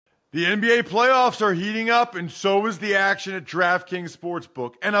The NBA playoffs are heating up, and so is the action at DraftKings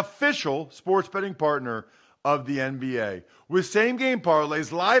Sportsbook, an official sports betting partner of the NBA. With same-game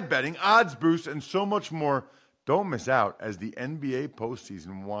parlays, live betting, odds boosts, and so much more, don't miss out as the NBA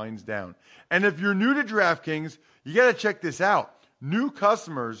postseason winds down. And if you're new to DraftKings, you got to check this out. New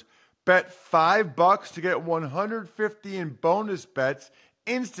customers bet $5 to get $150 in bonus bets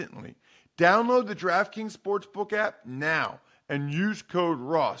instantly. Download the DraftKings Sportsbook app now and use code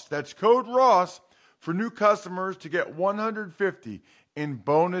ROSS. That's code ROSS for new customers to get $150 in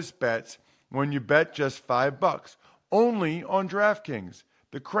bonus bets when you bet just $5. Only on DraftKings.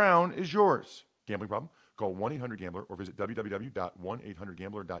 The crown is yours. Gambling problem? Call 1-800-GAMBLER or visit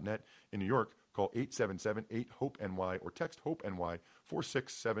www.1800gambler.net. In New York, call 877-8-HOPE-NY or text HOPE-NY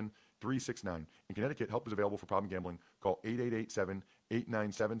 467-369. In Connecticut, help is available for problem gambling. Call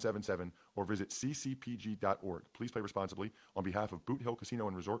 888-7-897-7777 or visit ccpg.org. Please play responsibly on behalf of Boot Hill Casino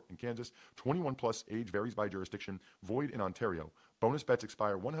and Resort in Kansas. 21 plus, age varies by jurisdiction. Void in Ontario. Bonus bets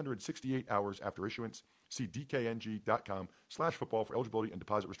expire 168 hours after issuance. See dkng.com/football for eligibility and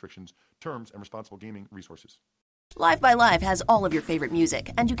deposit restrictions, terms, and responsible gaming resources. Live by Live has all of your favorite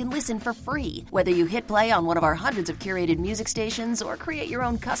music, and you can listen for free. Whether you hit play on one of our hundreds of curated music stations or create your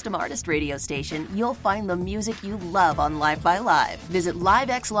own custom artist radio station, you'll find the music you love on Live by Live. Visit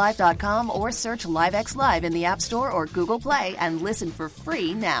livexlive.com or search LiveX Live in the App Store or Google Play and listen for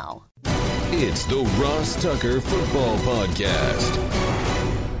free now. It's the Ross Tucker Football Podcast.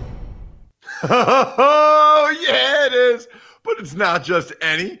 Oh, yeah, it is. But it's not just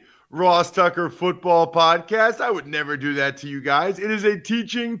any Ross Tucker Football Podcast. I would never do that to you guys. It is a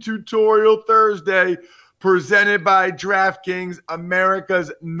teaching tutorial Thursday presented by DraftKings,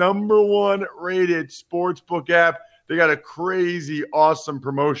 America's #1 rated sportsbook app. They got a crazy, awesome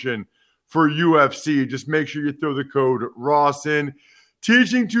promotion for UFC. Just make sure you throw the code Ross in.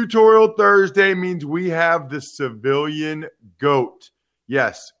 Teaching tutorial Thursday means we have the civilian GOAT.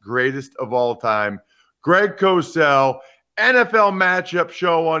 Yes, greatest of all time. Greg Cosell, NFL matchup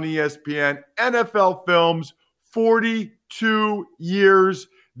show on ESPN, NFL Films, 42 years.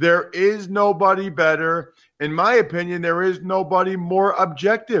 There is nobody better. In my opinion, there is nobody more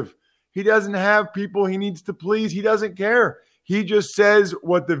objective. He doesn't have people he needs to please. He doesn't care. He just says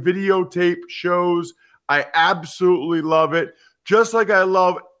what the videotape shows. I absolutely love it. Just like I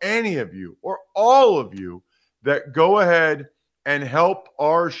love any of you or all of you that go ahead and help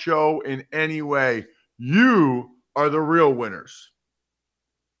our show in any way. You are the real winners.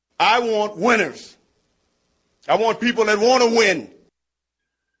 I want winners. I want people that want to win.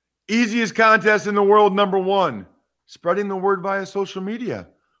 Easiest contest in the world, #1. Spreading the word via social media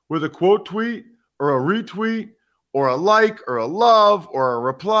with a quote tweet or a retweet or a like or a love or a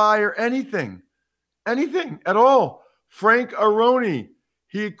reply or anything. Anything at all. Frank Aroni,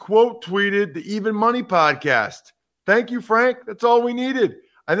 he quote tweeted the Even Money podcast. Thank you, Frank. That's all we needed.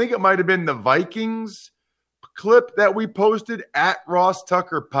 I think it might have been the Vikings clip that we posted at Ross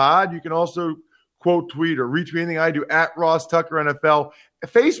Tucker Pod. You can also quote tweet or retweet anything I do at Ross Tucker NFL.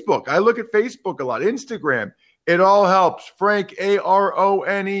 Facebook. I look at Facebook a lot. Instagram. It all helps. Frank,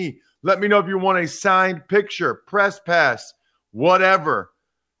 Arone. Let me know if you want a signed picture, press pass, whatever.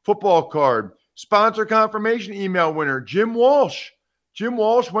 Football card. Sponsor confirmation email winner, Jim Walsh. Jim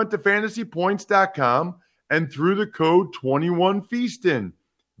Walsh went to fantasypoints.com and threw the code 21Feastin.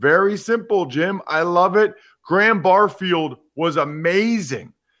 Very simple, Jim. I love it. Graham Barfield was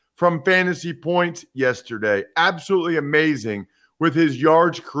amazing from Fantasy Points yesterday. Absolutely amazing with his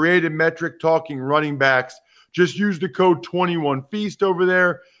yards created metric talking running backs. Just use the code 21Feast over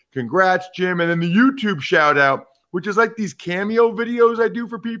there. Congrats, Jim. And then the YouTube shout out, which is like these cameo videos I do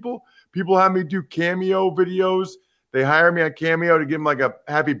for people. People have me do cameo videos. They hire me on Cameo to give them like a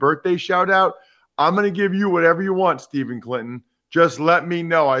happy birthday shout out. I'm going to give you whatever you want, Stephen Clinton. Just let me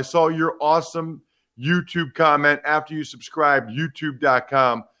know. I saw your awesome YouTube comment after you subscribed,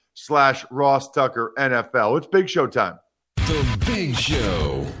 youtube.com/Ross Tucker NFL. It's Big Show time. The Big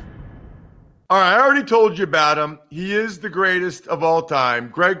Show. All right, I already told you about him. He is the greatest of all time,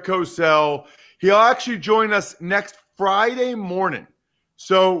 Greg Cosell. He'll actually join us next Friday morning.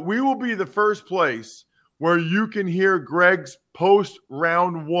 So we will be the first place where you can hear Greg's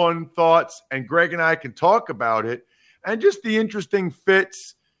post-round 1 thoughts, and Greg and I can talk about it and just the interesting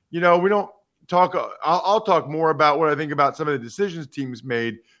fits. You know, we don't talk – I'll talk more about what I think about some of the decisions teams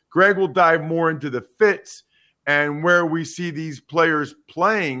made. Greg will dive more into the fits and where we see these players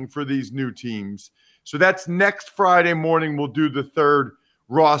playing for these new teams. So that's next Friday morning. We'll do the third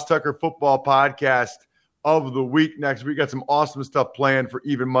Ross Tucker Football Podcast of the week next week. Got some awesome stuff planned for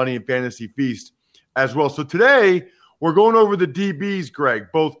Even Money and Fantasy Feast as well. So today We're going over the DBs, Greg,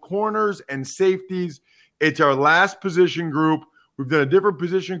 both corners and safeties. It's our last position group. We've done a different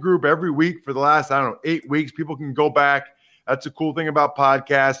position group every week for the last, 8 weeks. People can go back. That's a cool thing about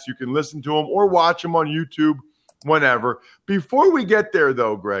podcasts. You can listen to them or watch them on YouTube whenever. Before we get there,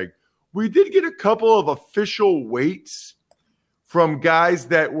 though, Greg, we did get a couple of official weights from guys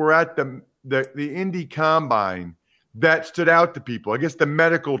that were at the Indy Combine that stood out to people. I guess the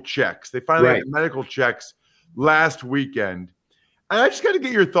medical checks. They finally had the medical checks last weekend. And I just got to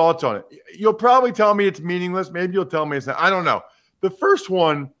get your thoughts on it. You'll probably tell me it's meaningless. Maybe you'll tell me it's not. I don't know. The first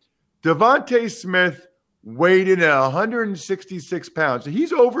one, Devontae Smith weighed in at 166 pounds. So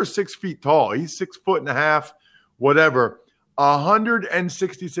he's over 6 feet tall. He's 6'1.5", whatever.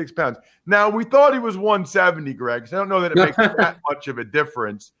 166 pounds. Now, we thought he was 170, Greg. So I don't know that it makes that much of a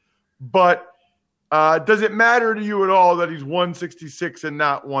difference. But does it matter to you at all that he's 166 and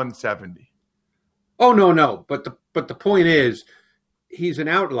not 170? Oh, no. But the point is, he's an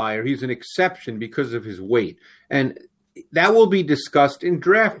outlier. He's an exception because of his weight. And that will be discussed in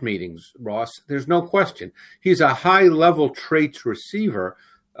draft meetings, Ross. There's no question. He's a high-level traits receiver.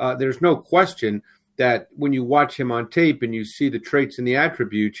 There's no question that when you watch him on tape and you see the traits and the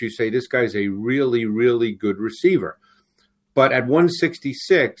attributes, you say this guy's a really, really good receiver. But at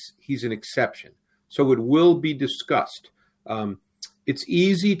 166, he's an exception. So it will be discussed. It's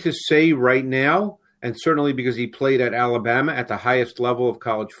easy to say right now, and certainly because he played at Alabama at the highest level of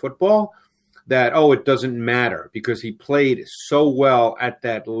college football, that, it doesn't matter because he played so well at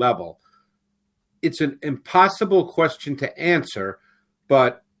that level. It's an impossible question to answer,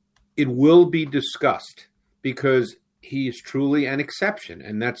 but it will be discussed because he is truly an exception,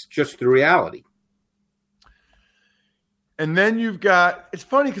 and that's just the reality. And then you've got – it's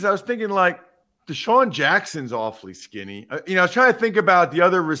funny because I was thinking DeSean Jackson's awfully skinny. I was trying to think about the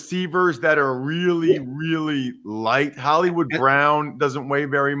other receivers that are really, really light. Hollywood Brown doesn't weigh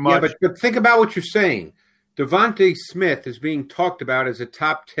very much. Yeah, but think about what you're saying. Devontae Smith is being talked about as a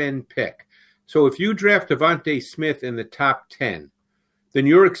top 10 pick. So if you draft Devontae Smith in the top 10, then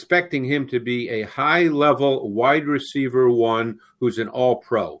you're expecting him to be a high-level wide receiver one who's an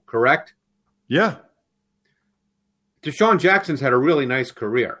all-pro, correct? Yeah. DeSean Jackson's had a really nice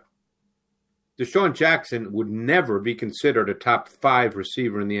career. DeSean Jackson would never be considered a top 5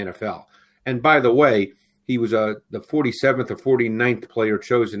 receiver in the NFL. And by the way, he was the 47th or 49th player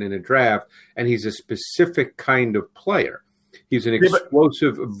chosen in a draft, and he's a specific kind of player. He's an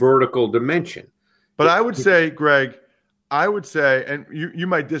explosive vertical dimension. But I would say, Greg, and you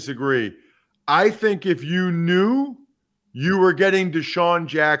might disagree, I think if you knew you were getting DeSean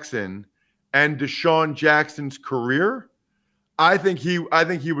Jackson and DeSean Jackson's career, I think he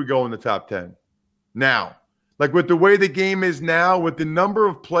would go in the top 10. Now, with the way the game is now, with the number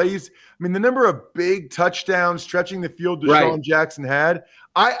of plays, the number of big touchdowns stretching the field DeSean Jackson had,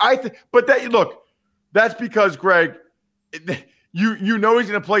 I think. But that's because, Greg, you know he's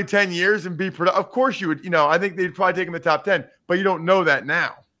going to play 10 years and be productive. Of course you would. I think they'd probably take him in the top 10, but you don't know that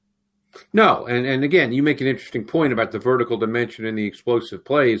now. No, and again, you make an interesting point about the vertical dimension and the explosive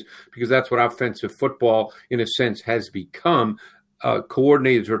plays because that's what offensive football, in a sense, has become.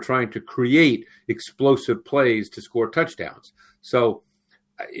 Coordinators are trying to create explosive plays to score touchdowns. So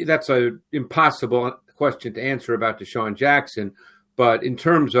that's an impossible question to answer about DeSean Jackson. But in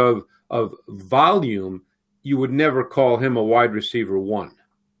terms of volume, you would never call him a wide receiver one.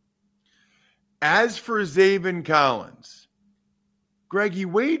 As for Zaven Collins, Greg, he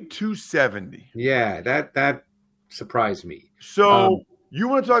weighed 270. Yeah, that surprised me. So you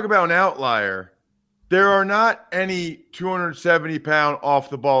want to talk about an outlier? There are not any 270-pound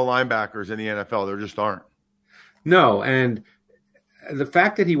off-the-ball linebackers in the NFL. There just aren't. No, and the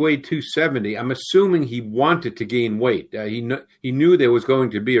fact that he weighed 270, I'm assuming he wanted to gain weight. He knew there was going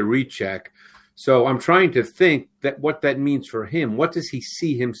to be a recheck. So I'm trying to think that what that means for him. What does he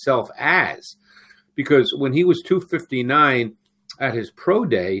see himself as? Because when he was 259 at his pro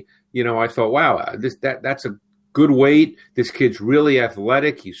day, I thought, wow, that's a good weight. This kid's really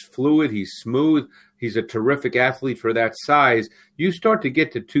athletic. He's fluid. He's smooth. He's a terrific athlete for that size. You start to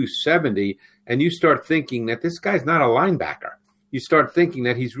get to 270, and you start thinking that this guy's not a linebacker. You start thinking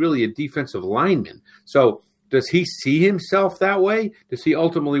that he's really a defensive lineman. So does he see himself that way? Does he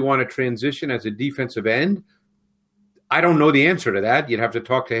ultimately want to transition as a defensive end? I don't know the answer to that. You'd have to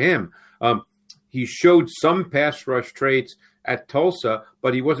talk to him. He showed some pass rush traits at Tulsa,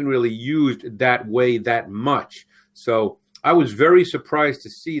 but he wasn't really used that way that much. So I was very surprised to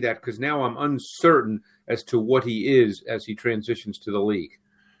see that because now I'm uncertain as to what he is as he transitions to the league.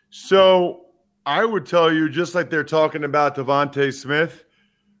 So I would tell you, just like they're talking about Devontae Smith,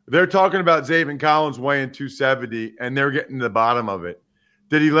 They're talking about Zaven Collins weighing 270, and they're getting to the bottom of it.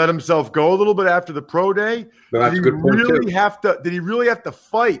 Did he let himself go a little bit after the pro day? That's a good point, too. Did he really have to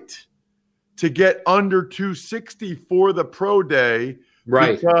fight to get under 260 for the pro day?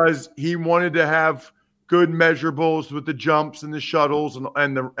 Right. Because he wanted to have good measurables with the jumps and the shuttles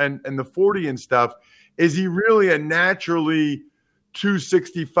and the 40 and stuff. Is he really a naturally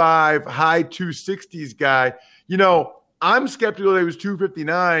 265, high 260s guy? You know, I'm skeptical that he was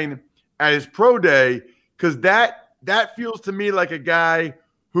 259 at his pro day because that feels to me like a guy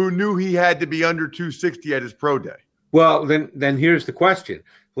who knew he had to be under 260 at his pro day. Well, then here's the question.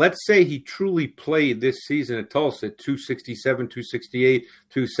 Let's say he truly played this season at Tulsa at 267, 268,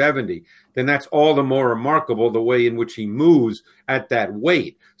 270. Then that's all the more remarkable the way in which he moves at that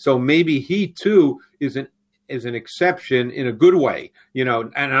weight. So maybe he too is an exception in a good way, you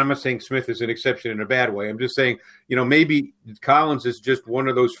know, and I'm not saying Smith is an exception in a bad way. I'm just saying, you know, maybe Collins is just one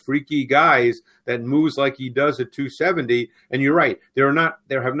of those freaky guys that moves like he does at 270. And you're right. There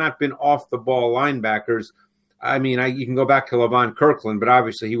have not been off the ball linebackers. I mean, you can go back to Levon Kirkland, but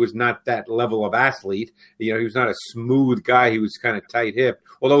obviously he was not that level of athlete. You know, he was not a smooth guy. He was kind of tight-hipped,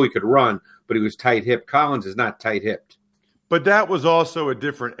 although he could run, but he was tight-hipped. Collins is not tight-hipped. But that was also a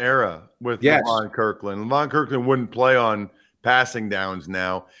different era with Levon Kirkland. Levon Kirkland wouldn't play on passing downs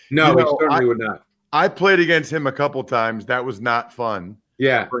now. No, he certainly would not. I played against him a couple times. That was not fun.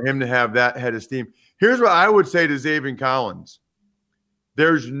 Yeah. For him to have that head of steam. Here's what I would say to Zaven Collins.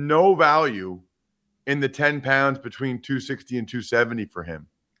 There's no value in the 10 pounds between 260 and 270 for him.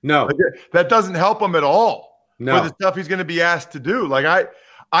 No. That doesn't help him at all for the stuff he's going to be asked to do. Like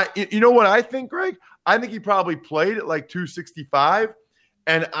you know what I think, Greg? I think he probably played at like 265,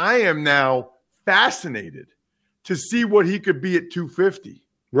 and I am now fascinated to see what he could be at 250.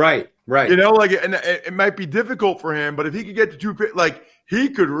 Right. You know, like, and it might be difficult for him, but if he could get to 250, like, he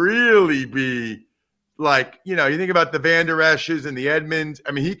could really be like, you know, you think about the Van Der Esch's and the Edmonds.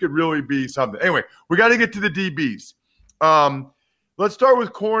 I mean, he could really be something. Anyway, we got to get to the DBs. Let's start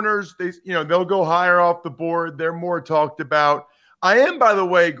with corners. They'll go higher off the board. They're more talked about. I am, by the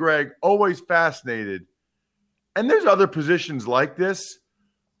way, Greg, always fascinated. And there's other positions like this,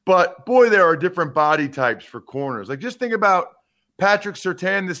 but boy, there are different body types for corners. Like, just think about Patrick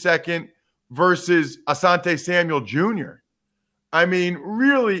Surtain II versus Asante Samuel Jr. I mean,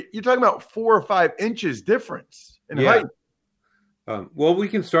 really, you're talking about 4 or 5 inches difference in height. Well, we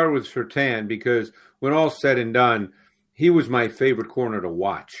can start with Surtain because when all's said and done, he was my favorite corner to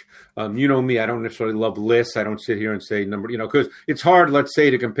watch. You know me, I don't necessarily love lists. I don't sit here and say number, because it's hard, let's say,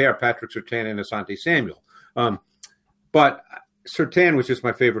 to compare Patrick Surtain and Asante Samuel. But Surtain was just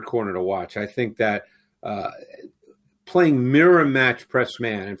my favorite corner to watch. I think that playing mirror match press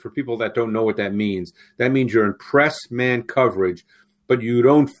man, and for people that don't know what that means you're in press man coverage, but you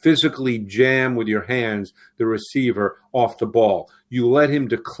don't physically jam with your hands the receiver off the ball. You let him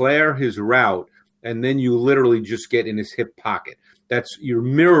declare his route, and then you literally just get in his hip pocket. You're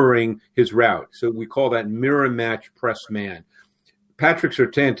mirroring his route. So we call that mirror match press man. Patrick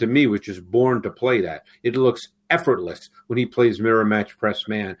Surtain, to me, was just born to play that. It looks effortless when he plays mirror match press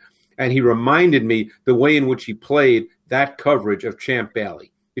man. And he reminded me the way in which he played that coverage of Champ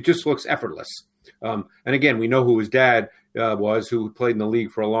Bailey. It just looks effortless. And again, we know who his dad was, who played in the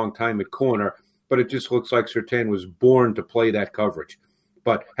league for a long time at corner, but it just looks like Surtain was born to play that coverage.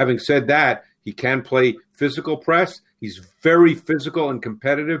 But having said that, he can play physical press. He's very physical and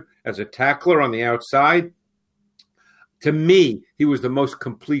competitive as a tackler on the outside. To me, he was the most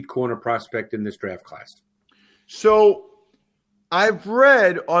complete corner prospect in this draft class. So I've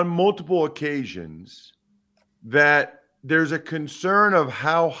read on multiple occasions that there's a concern of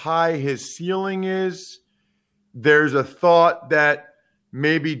how high his ceiling is. There's a thought that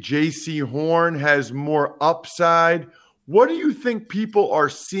maybe J.C. Horn has more upside. What do you think people are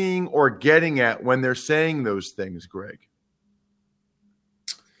seeing or getting at when they're saying those things, Greg?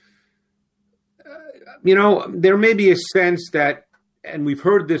 There may be a sense that, and we've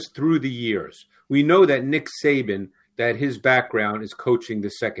heard this through the years, we know that Nick Saban, that his background is coaching the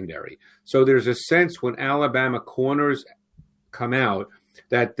secondary. So there's a sense when Alabama corners come out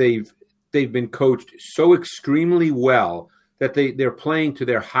that they've been coached so extremely well that they're playing to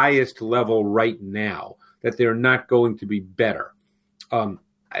their highest level right now, that they're not going to be better.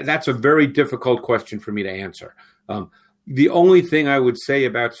 That's a very difficult question for me to answer. The only thing I would say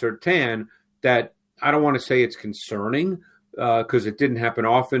about Surtain, that I don't want to say it's concerning because it didn't happen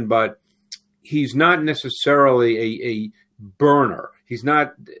often, but he's not necessarily a burner. He's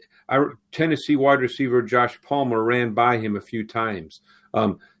not. Tennessee wide receiver Josh Palmer ran by him a few times.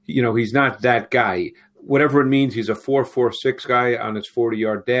 He's not that guy. whatever it means. He's a 4.46 guy on his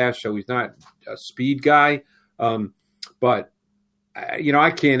 40-yard dash, so he's not a speed guy. But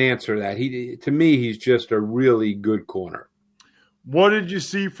I can't answer that. To me, he's just a really good corner. What did you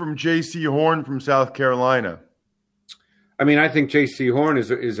see from J.C. Horn from South Carolina? I mean, I think J.C. Horn is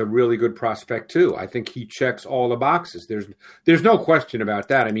a really good prospect too. I think he checks all the boxes. There's no question about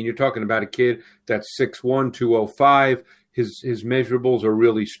that. I mean, you're talking about a kid that's 6'1", 205. His measurables are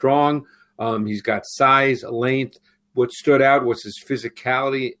really strong. He's got size, length. What stood out was his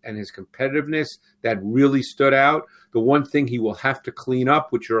physicality and his competitiveness. That really stood out. The one thing he will have to clean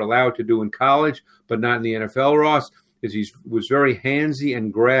up, which you're allowed to do in college, but not in the NFL, Ross, is he was very handsy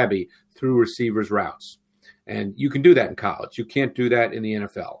and grabby through receivers' routes. And you can do that in college. You can't do that in the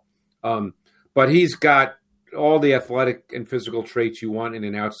NFL. But he's got all the athletic and physical traits you want in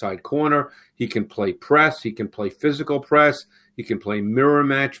an outside corner. He can play press. He can play physical press. He can play mirror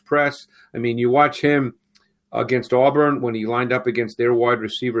match press. I mean, you watch him against Auburn when he lined up against their wide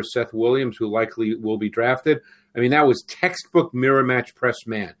receiver, Seth Williams, who likely will be drafted. I mean, that was textbook mirror match press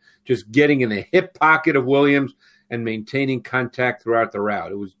man, just getting in the hip pocket of Williams and maintaining contact throughout the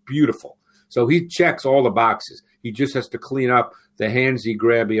route. It was beautiful. So he checks all the boxes. He just has to clean up the handsy,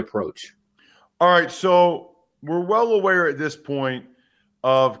 grabby approach. All right, so we're well aware at this point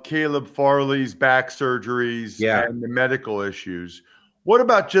of Caleb Farley's back surgeries and the medical issues. What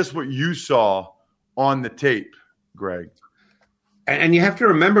about just what you saw on the tape, Greg? And you have to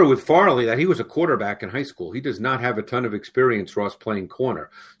remember with Farley that he was a quarterback in high school. He does not have a ton of experience, Ross, playing corner.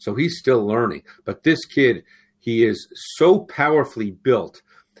 So he's still learning. But this kid, he is so powerfully built.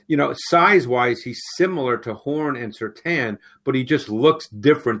 Size-wise, he's similar to Horn and Surtain, but he just looks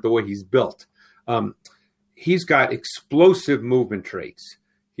different the way he's built. He's got explosive movement traits.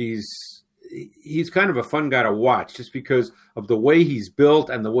 He's kind of a fun guy to watch just because of the way he's built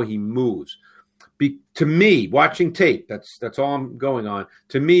and the way he moves. To me, watching tape, that's all I'm going on.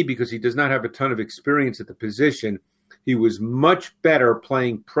 To me, because he does not have a ton of experience at the position, he was much better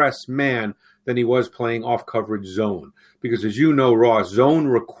playing press man than he was playing off-coverage zone. Because as you know, Ross, zone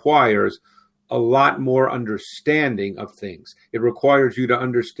requires a lot more understanding of things. It requires you to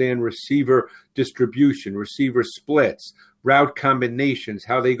understand receiver distribution, receiver splits, route combinations,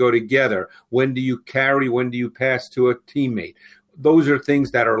 how they go together. When do you carry? When do you pass to a teammate? Those are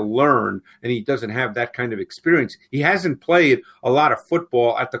things that are learned, and he doesn't have that kind of experience. He hasn't played a lot of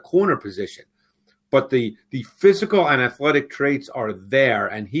football at the corner position, but the physical and athletic traits are there,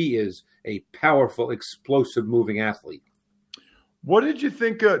 and he is a powerful, explosive moving athlete. What did you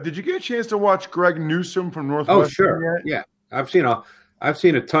think? Did you get a chance to watch Greg Newsome from Northwestern? Oh, sure. Yet? Yeah, I've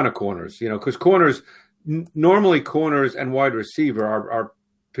seen a ton of corners. Because corners, normally corners and wide receiver are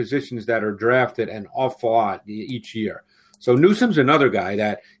positions that are drafted an awful lot each year. So Newsome's another guy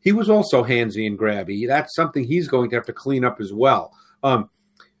that he was also handsy and grabby. That's something he's going to have to clean up as well.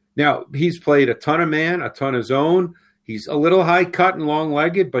 Now, he's played a ton of man, a ton of zone. He's a little high cut and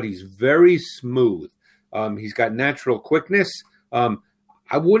long-legged, but he's very smooth. He's got natural quickness.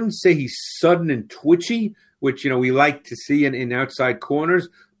 I wouldn't say he's sudden and twitchy, which, we like to see in outside corners,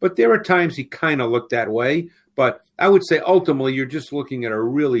 but there are times he kind of looked that way. But I would say ultimately you're just looking at a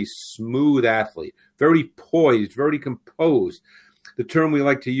really smooth athlete, very poised, very composed. The term we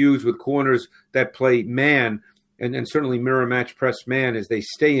like to use with corners that play man and certainly mirror match press man is they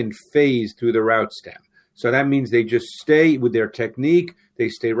stay in phase through the route stem. So that means they just stay with their technique. They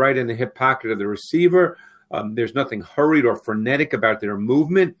stay right in the hip pocket of the receiver. There's nothing hurried or frenetic about their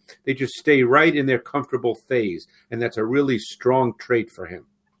movement. They just stay right in their comfortable phase, and that's a really strong trait for him.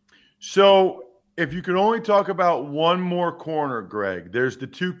 So if you could only talk about one more corner, Greg, there's the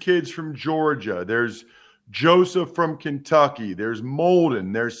two kids from Georgia. There's Joseph from Kentucky. There's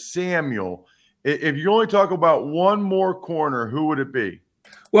Molden. There's Samuel. If you only talk about one more corner, who would it be?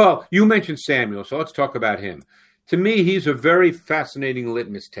 Well, you mentioned Samuel, so let's talk about him. To me, he's a very fascinating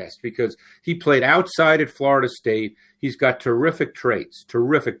litmus test because he played outside at Florida State. He's got terrific traits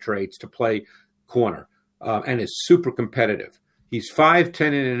to play corner, and is super competitive. He's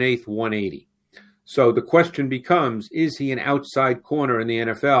 5'10" and 1/8, 180. So the question becomes, is he an outside corner in the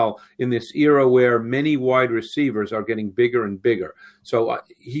NFL in this era where many wide receivers are getting bigger and bigger? So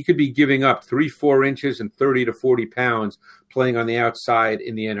he could be giving up 3-4 inches and 30 to 40 pounds playing on the outside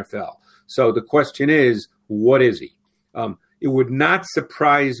in the NFL. So the question is, what is he? It would not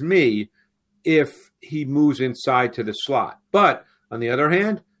surprise me if he moves inside to the slot. But on the other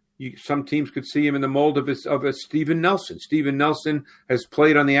hand, some teams could see him in the mold of a Steven Nelson. Steven Nelson has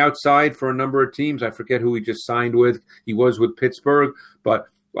played on the outside for a number of teams. I forget who he just signed with. He was with Pittsburgh. But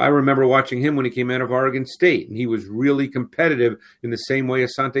I remember watching him when he came out of Oregon State, and he was really competitive in the same way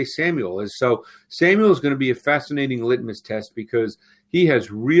Asante Samuel is. So Samuel is going to be a fascinating litmus test because he has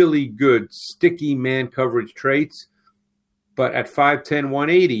really good sticky man coverage traits. But at 5'10",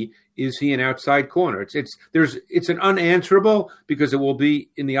 180, is he an outside corner? It's an unanswerable because it will be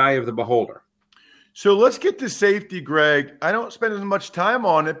in the eye of the beholder. So let's get to safety, Greg. I don't spend as much time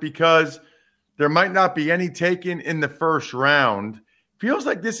on it because there might not be any taken in the first round. Feels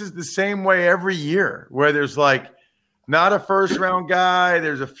like this is the same way every year, where there's like not a first round guy.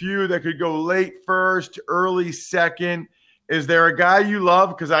 There's a few that could go late first, early second. Is there a guy you love?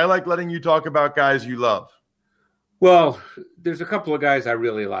 Because I like letting you talk about guys you love. Well, there's a couple of guys I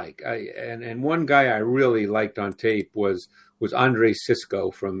really like. And one guy I really liked on tape was Andre Cisco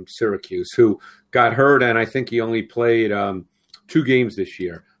from Syracuse, who got hurt, and I think he only played 2 games this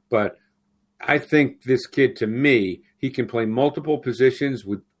year. But I think this kid, to me, he can play multiple positions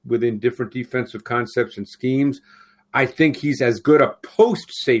within different defensive concepts and schemes. I think he's as good a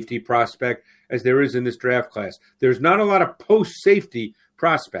post-safety prospect as there is in this draft class. There's not a lot of post-safety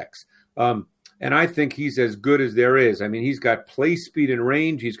prospects. And I think he's as good as there is. I mean, he's got play speed and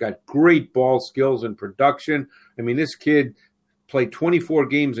range. He's got great ball skills and production. I mean, this kid played 24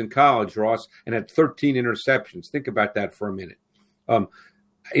 games in college, Ross, and had 13 interceptions. Think about that for a minute.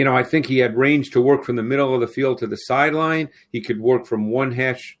 I think he had range to work from the middle of the field to the sideline. He could work from one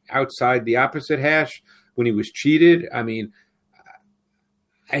hash outside the opposite hash when he was cheated. I mean,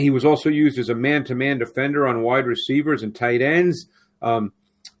 he was also used as a man-to-man defender on wide receivers and tight ends.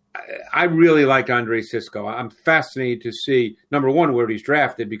 I really like Andre Cisco. I'm fascinated to see, number one, where he's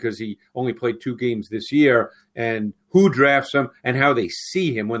drafted because he only played 2 games this year, and who drafts him and how they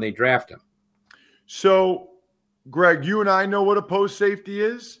see him when they draft him. So, Greg, you and I know what a post safety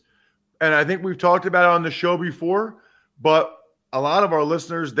is, and I think we've talked about it on the show before, but a lot of our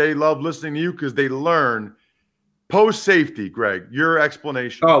listeners, they love listening to you because they learn. Post safety, Greg, your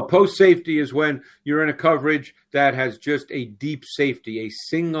explanation. Oh, post safety is when you're in a coverage that has just a deep safety, a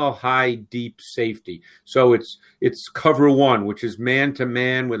single high deep safety. So it's cover 1, which is man to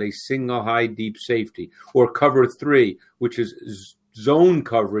man with a single high deep safety, or cover 3, which is zone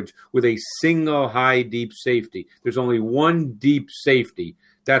coverage with a single high deep safety. There's only one deep safety.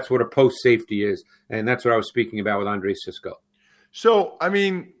 That's what a post safety is, and that's what I was speaking about with Andre Cisco. So, I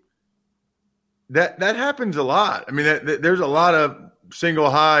mean, that happens a lot. I mean, there's a lot of single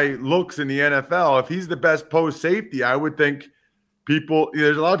high looks in the NFL. If he's the best post safety, I would think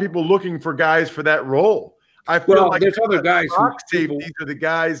there's a lot of people looking for guys for that role. I feel like there's other guys safeties are the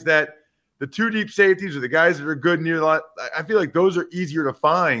guys that the 2 deep safeties are the guys that are good near the line. I feel like those are easier to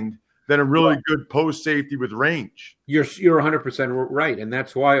find than a really good post safety with range. You're 100% right, and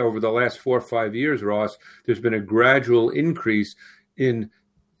that's why over the last 4 or 5 years, Ross, there's been a gradual increase in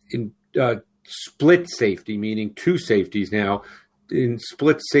split safety, meaning 2 safeties now, in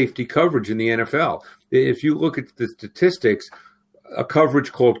split safety coverage in the NFL. If you look at the statistics, a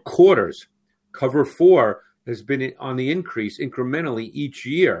coverage called quarters, cover 4, has been on the increase incrementally each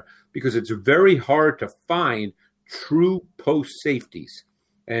year because it's very hard to find true post safeties.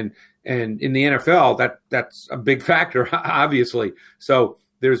 And in the NFL, that's a big factor, obviously. So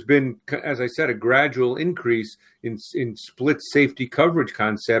there's been, as I said, a gradual increase in split safety coverage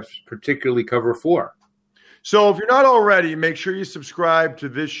concepts, particularly cover 4. So if you're not already, make sure you subscribe to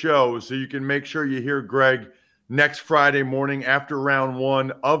this show so you can make sure you hear Greg next Friday morning after round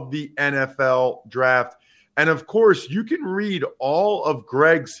 1 of the NFL draft. And of course, you can read all of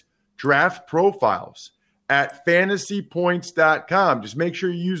Greg's draft profiles at fantasypoints.com. Just make sure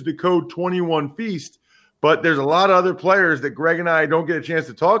you use the code 21Feast. But there's a lot of other players that Greg and I don't get a chance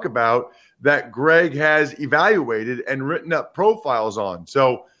to talk about that Greg has evaluated and written up profiles on.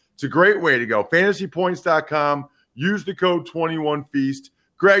 So it's a great way to go. Fantasypoints.com. Use the code 21Feast.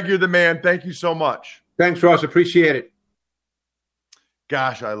 Greg, you're the man. Thank you so much. Thanks, Ross. Appreciate it.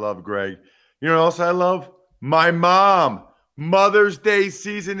 Gosh, I love Greg. You know what else I love? My mom. Mother's Day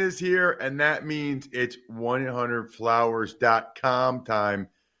season is here, and that means it's 1-800-Flowers.com time.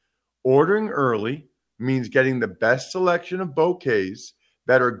 Ordering early means getting the best selection of bouquets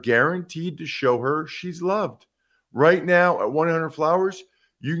that are guaranteed to show her she's loved. Right now at 1-800-Flowers,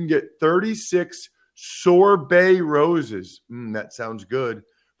 you can get 36 sorbet roses. That sounds good.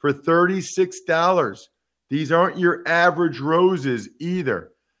 For $36. These aren't your average roses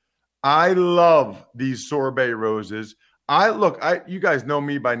either. I love these sorbet roses. You guys know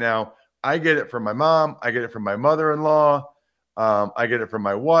me by now. I get it from my mom. I get it from my mother-in-law. I get it from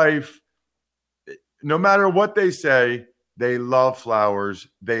my wife. No matter what they say, they love flowers.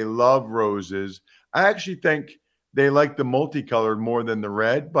 They love roses. I actually think they like the multicolored more than the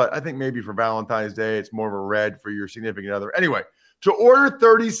red, but I think maybe for Valentine's Day, it's more of a red for your significant other. Anyway, to order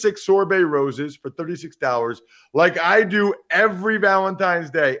 36 sorbet roses for $36, like I do every Valentine's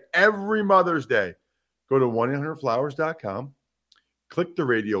Day, every Mother's Day, go to 1-800-Flowers.com, click the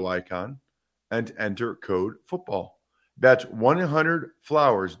radio icon, and enter code football. That's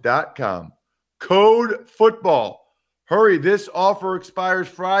 1-800-Flowers.com. Code football. Hurry, this offer expires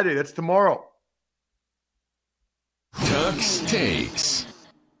Friday. That's tomorrow. Tux Takes.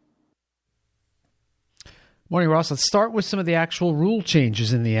 Morning, Ross. Let's start with some of the actual rule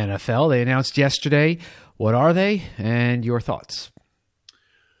changes in the NFL. They announced yesterday. What are they, and your thoughts?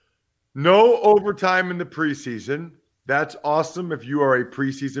 No overtime in the preseason. That's awesome if you are a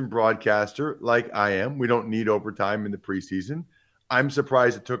preseason broadcaster like I am. We don't need overtime in the preseason. I'm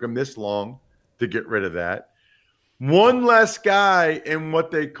surprised it took them this long to get rid of that. One less guy in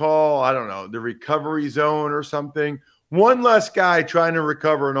what they call, I don't know, the recovery zone or something. One less guy trying to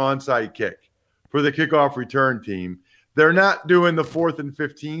recover an onside kick for the kickoff return team. They're not doing the 4th and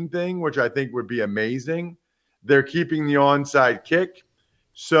 15 thing, which I think would be amazing. They're keeping the onside kick.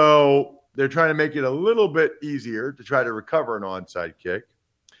 So they're trying to make it a little bit easier to try to recover an onside kick.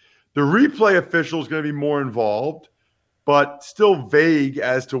 The replay official is going to be more involved, but still vague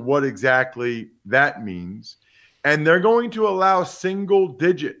as to what exactly that means. And they're going to allow single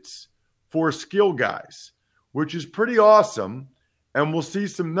digits for skill guys, which is pretty awesome. And we'll see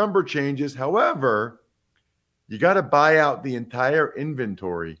some number changes. However, you got to buy out the entire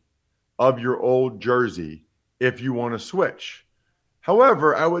inventory of your old jersey if you want to switch.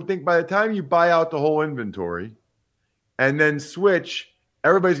 However, I would think by the time you buy out the whole inventory and then switch,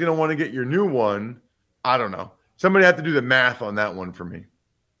 everybody's going to want to get your new one. I don't know. Somebody have to do the math on that one for me.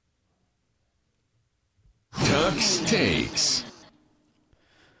 Tux Takes.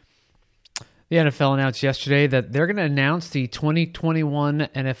 The NFL announced yesterday that they're going to announce the 2021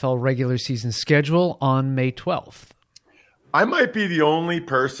 NFL regular season schedule on May 12th. I might be the only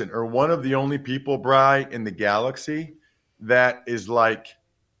person or one of the only people, Bri, in the galaxy that is like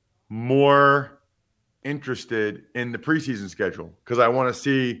more interested in the preseason schedule because I want to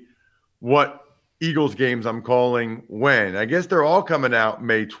see what Eagles games I'm calling when. I guess they're all coming out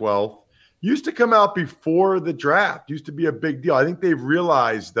May 12th. Used to come out before the draft. Used to be a big deal. I think they've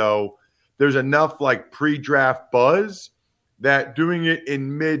realized, though, there's enough like pre-draft buzz that doing it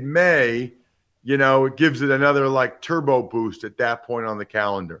in mid-May, you know, it gives it another like turbo boost at that point on the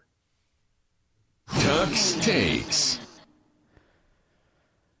calendar. Tux Takes.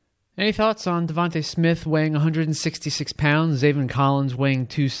 Any thoughts on Devontae Smith weighing 166 pounds, Zaven Collins weighing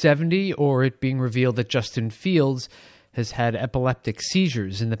 270, or it being revealed that Justin Fields has had epileptic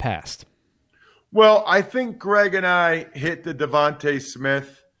seizures in the past? Well, I think Greg and I hit the Devontae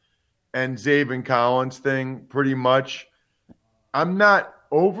Smith and Zaven Collins thing pretty much. I'm not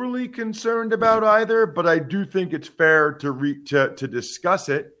overly concerned about either, but I do think it's fair to discuss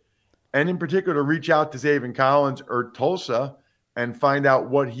it, and in particular to reach out to Zaven Collins or Tulsa and find out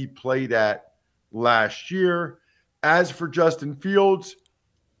what he played at last year. As for Justin Fields,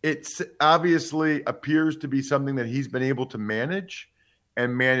 it obviously appears to be something that he's been able to manage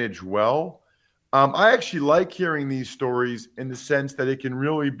and manage well. I actually like hearing these stories in the sense that it can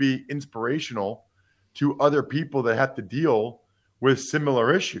really be inspirational to other people that have to deal with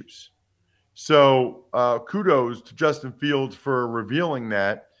similar issues. So kudos to Justin Fields for revealing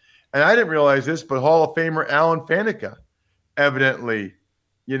that. And I didn't realize this, but Hall of Famer Alan Faneca evidently,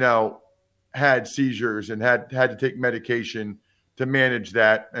 you know, had seizures and had to take medication to manage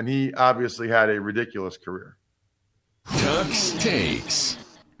that. And he obviously had a ridiculous career. Tux Takes.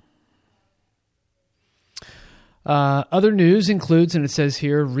 Other news includes, and it says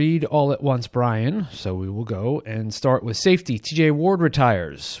here, read all at once, Brian. So we will go and start with safety. TJ Ward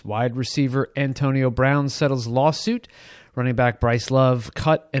retires. Wide receiver Antonio Brown settles lawsuit. Running back Bryce Love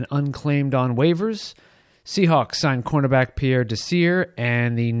cut and unclaimed on waivers. Seahawks sign cornerback Pierre Desir,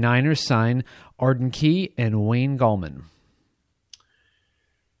 and the Niners sign Arden Key and Wayne Gallman.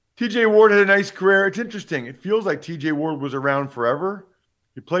 TJ Ward had a nice career. It's interesting. It feels like TJ Ward was around forever.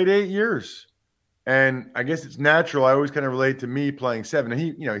 He played 8 years. And I guess it's natural. I always kind of relate to me playing 7. And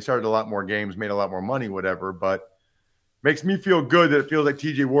he started a lot more games, made a lot more money, whatever. But makes me feel good that it feels like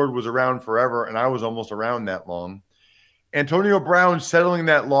TJ Ward was around forever, and I was almost around that long. Antonio Brown settling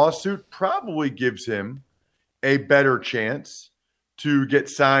that lawsuit probably gives him a better chance to get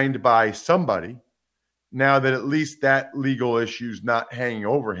signed by somebody now that at least that legal issue's not hanging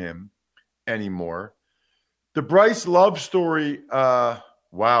over him anymore. The Bryce Love story,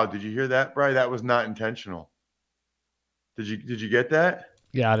 wow, did you hear that, Bri? That was not intentional. Did you get that?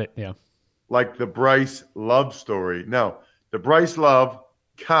 Got it, yeah. like the Bryce Love story. No, the Bryce Love,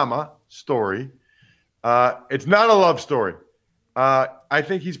 story. It's not a love story. I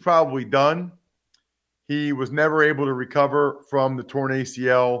think he's probably done. He was never able to recover from the torn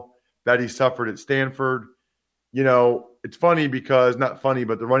ACL that he suffered at Stanford. You know, it's funny because, not funny,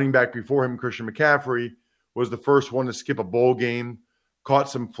 but the running back before him, Christian McCaffrey, was the first one to skip a bowl game, caught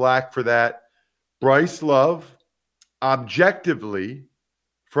some flack for that. Bryce Love, objectively,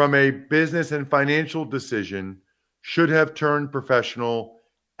 from a business and financial decision, should have turned professional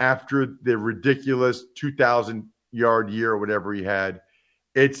after the ridiculous 2,000-yard year or whatever he had.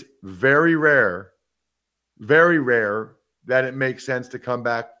 It's very rare that it makes sense to come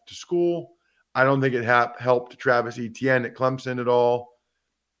back to school. I don't think it helped Travis Etienne at Clemson at all.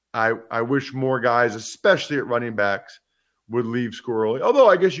 I wish more guys, especially at running backs, would leave school early. Although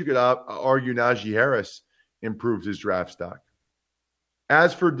I guess you could argue Najee Harris improved his draft stock.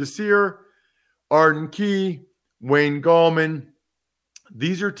 As for Desir, Arden Key, Wayne Gallman,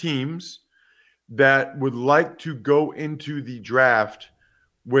 these are teams that would like to go into the draft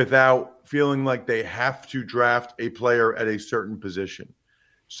without feeling like they have to draft a player at a certain position.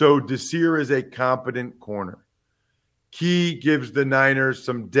 So Desir is a competent corner. Key gives the Niners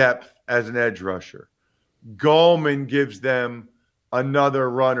some depth as an edge rusher. Gallman gives them another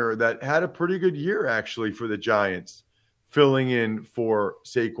runner that had a pretty good year, actually, for the Giants, filling in for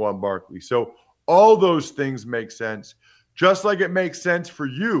Saquon Barkley. So all those things make sense, just like it makes sense for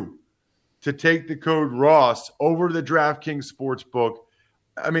you to take the code Ross over to the DraftKings Sportsbook.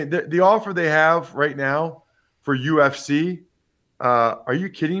 I mean, the offer they have right now for UFC, are you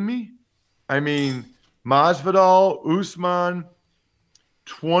kidding me? I mean, Masvidal, Usman,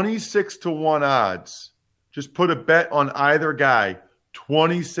 26-1 odds. Just put a bet on either guy,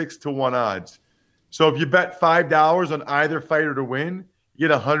 26-1 odds. So if you bet $5 on either fighter to win, you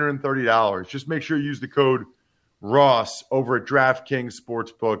get $130. Just make sure you use the code Ross over at DraftKings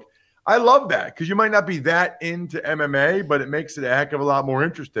Sportsbook. I love that because you might not be that into MMA, but it makes it a heck of a lot more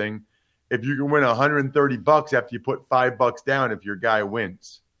interesting if you can win $130 after you put $5 down if your guy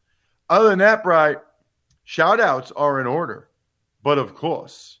wins. Other than that, Bri, shout-outs are in order. But of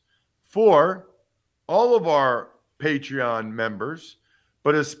course, for all of our Patreon members,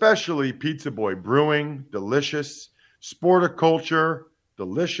 but especially Pizza Boy Brewing, delicious, Sporticulture,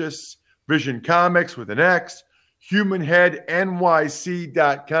 delicious, Vision Comics with an X,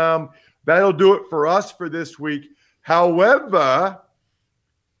 HumanHeadNYC.com. That'll do it for us for this week. However,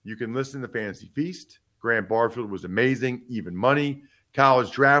 you can listen to Fantasy Feast. Grant Barfield was amazing. Even Money. College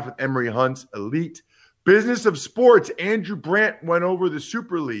Draft with Emory Hunt's Elite. Business of Sports. Andrew Brandt went over the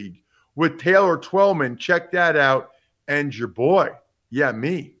Super League with Taylor Twellman. Check that out. And your boy,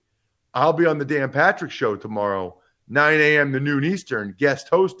 me. I'll be on the Dan Patrick Show tomorrow, 9 a.m. to noon Eastern, guest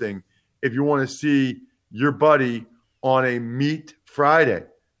hosting, if you want to see your buddy on a Meat Friday.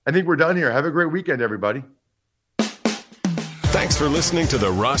 I think we're done here. Have a great weekend, everybody. Thanks for listening to the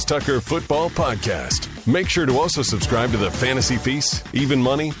Ross Tucker Football Podcast. Make sure to also subscribe to the Fantasy Feast, Even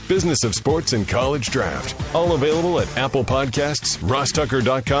Money, Business of Sports, and College Draft. All available at Apple Podcasts,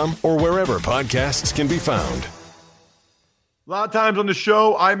 RossTucker.com, or wherever podcasts can be found. A lot of times on the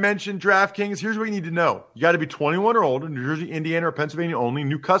show, I mentioned DraftKings. Here's what you need to know. You got to be 21 or older, New Jersey, Indiana, or Pennsylvania only.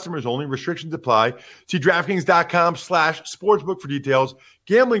 New customers only. Restrictions apply. See DraftKings.com/sportsbook for details.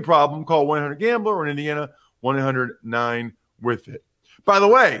 Gambling problem, call 1-800-GAMBLER, or in Indiana, 1-800-9-WITH-IT. By the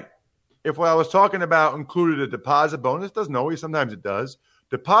way, if what I was talking about included a deposit bonus, doesn't always, sometimes it does.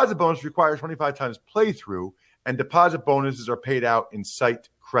 Deposit bonus requires 25 times playthrough, and deposit bonuses are paid out in site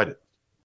credit.